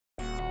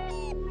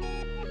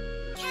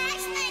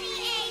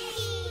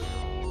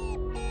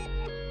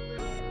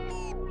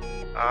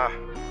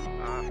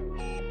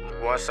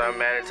Want something,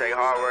 man, to take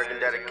hard work and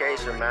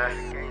dedication, man.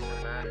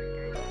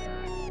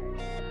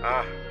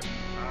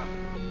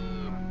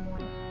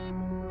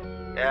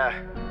 Yeah.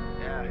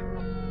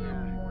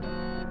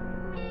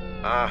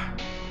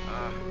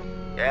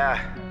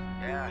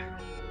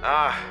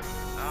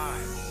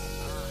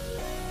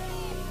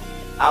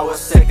 I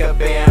was sick of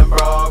being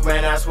broke,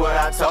 man, that's what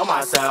I told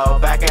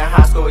myself. Back in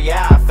high school,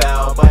 yeah, I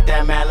fell, but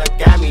that man,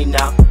 look at me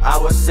now. I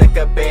was sick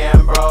of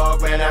being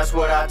broke, man, that's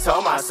what I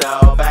told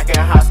myself. Back in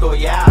high school,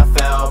 yeah, I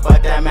fell,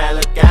 but that man,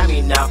 look at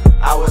me now.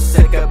 I was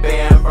sick of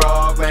being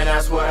broke, man,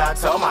 that's what I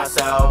told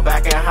myself.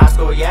 Back in high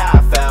school, yeah,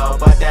 I fell,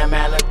 but that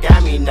man, look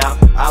at me now.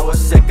 I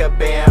was sick of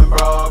being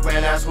broke,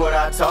 man, that's what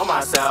I told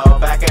myself.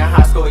 Back in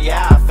high school,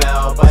 yeah, I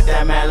fell, but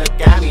that man,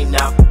 look at me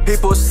now.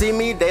 People see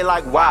me, they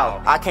like,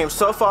 wow, I came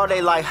so far,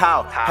 they like,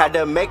 how? Had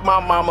to make my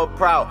mama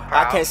proud.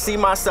 I can't see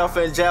myself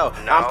in jail.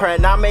 I'm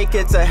praying I make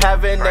it to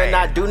heaven and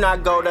I do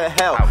not go to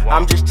hell.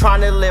 I'm just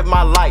trying to live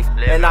my life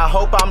and I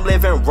hope I'm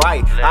living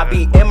right. I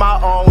be in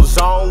my own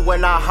zone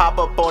when I hop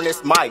up on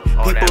this mic.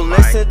 People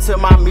listen to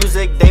my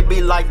music, they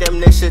be like,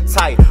 them this shit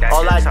tight.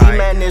 All I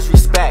demand is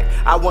respect.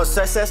 I want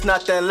success,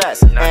 nothing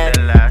less.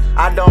 And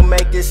I don't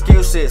make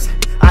excuses,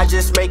 I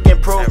just make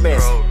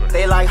improvements.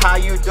 They like how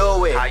you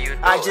do it,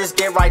 I just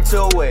get right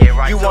to it.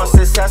 You want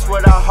success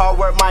without hard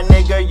work, my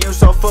nigga, you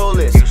so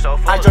foolish.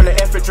 I joined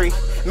the infantry,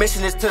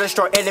 mission is to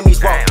destroy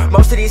enemies. Whoa,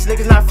 most of these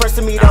niggas not first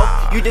to me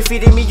though. You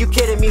defeated me, you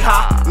kidding me,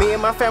 huh? Me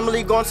and my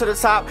family going to the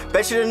top.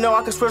 Bet you didn't know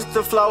I could switch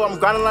the flow. I'm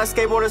grinding like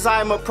skateboarders,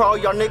 I am a pro.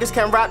 Y'all niggas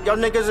can rap, y'all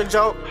niggas a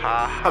joke.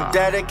 I'm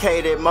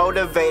dedicated,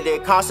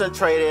 motivated,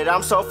 concentrated.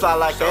 I'm so fly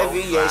like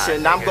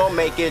aviation. I'm gon'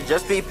 make it,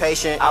 just be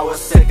patient. I was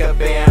sick of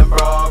being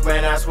broke,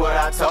 man, that's what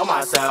I told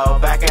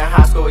myself. Back in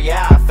high school,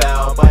 yeah, I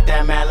fell, but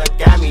that man,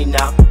 look at me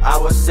now. I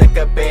was sick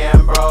of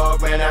being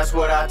broke, man, that's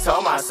what I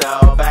told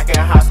myself. Back in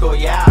high school,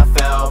 yeah, I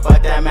fell,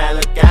 but that man,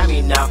 look at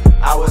me now.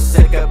 I was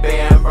sick of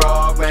being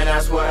broke, man,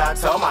 that's what I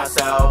told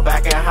myself.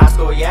 Back in high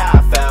school, yeah,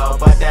 I fell,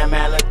 but that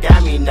man, look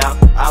at me now.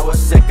 I was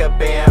sick of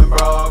being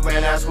broke,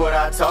 man, that's what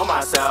I told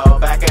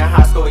myself. Back in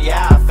high school,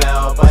 yeah, I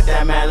fell, but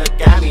that man,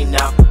 look at me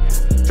now.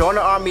 Joined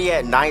the army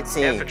at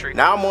 19. Infantry.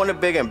 Now I'm on to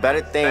bigger and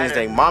better things.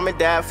 Thank mom and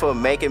dad for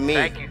making me.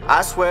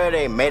 I swear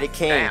they made a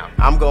king.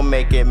 I'm gonna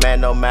make it, man,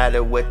 no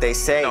matter what they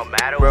say.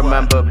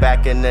 Remember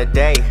back in the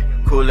day,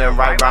 coolin'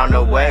 right round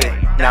the way.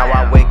 Now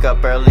I wake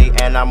up early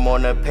and I'm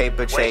on a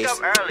paper chase.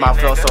 My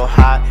flow so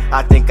hot,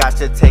 I think I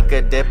should take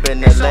a dip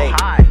in the lake.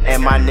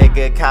 And my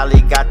nigga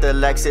Kylie got the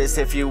Lexus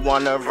if you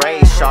wanna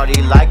race.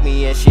 Shawty like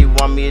me and she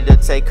want me to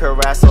take her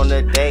ass on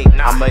a date.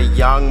 I'm a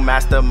young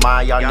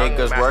mastermind, y'all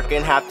niggas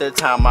working half the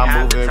time.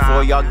 I'm moving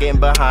forward, y'all getting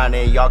behind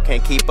and y'all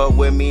can't keep up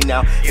with me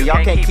now. And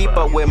y'all can't keep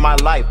up with my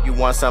life. You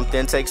want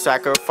something, take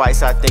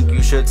sacrifice. I think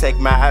you should take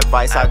my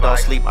advice. I don't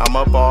sleep, I'm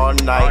up all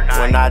night.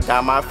 When I die,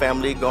 my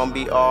family gon'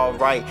 be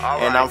alright.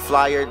 And I'm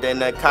flyer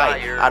than a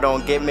kite. I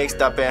don't get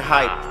mixed up in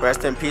hype.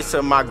 Rest in peace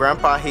to my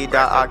grandpa, he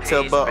died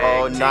October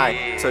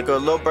 09. Took a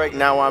little break,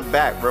 now I'm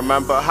back.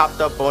 Remember,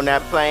 hopped up on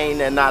that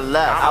plane and I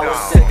left. I was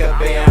sick of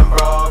being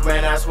broke,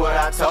 man, that's what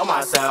I told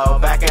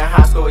myself. Back in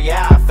high school,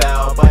 yeah, I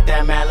fell, but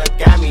that man,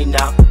 look at me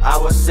now. I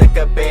was sick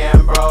of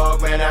being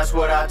broke, man, that's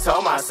what I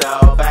told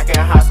myself. Back in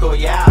high school,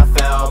 yeah, I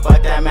fell,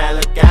 but that man,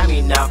 look at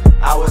me now.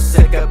 I was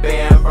sick of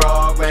being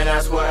broke, man,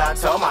 that's what I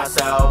told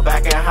myself.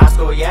 Back in high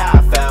school, yeah,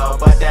 I fell,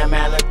 but that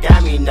man, look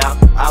at me now.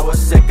 I was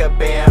sick of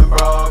being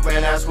broke,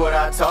 man, that's what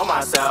I told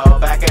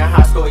myself. Back in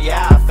high school,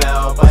 yeah, I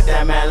fell, but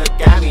that man,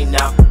 look at me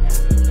now.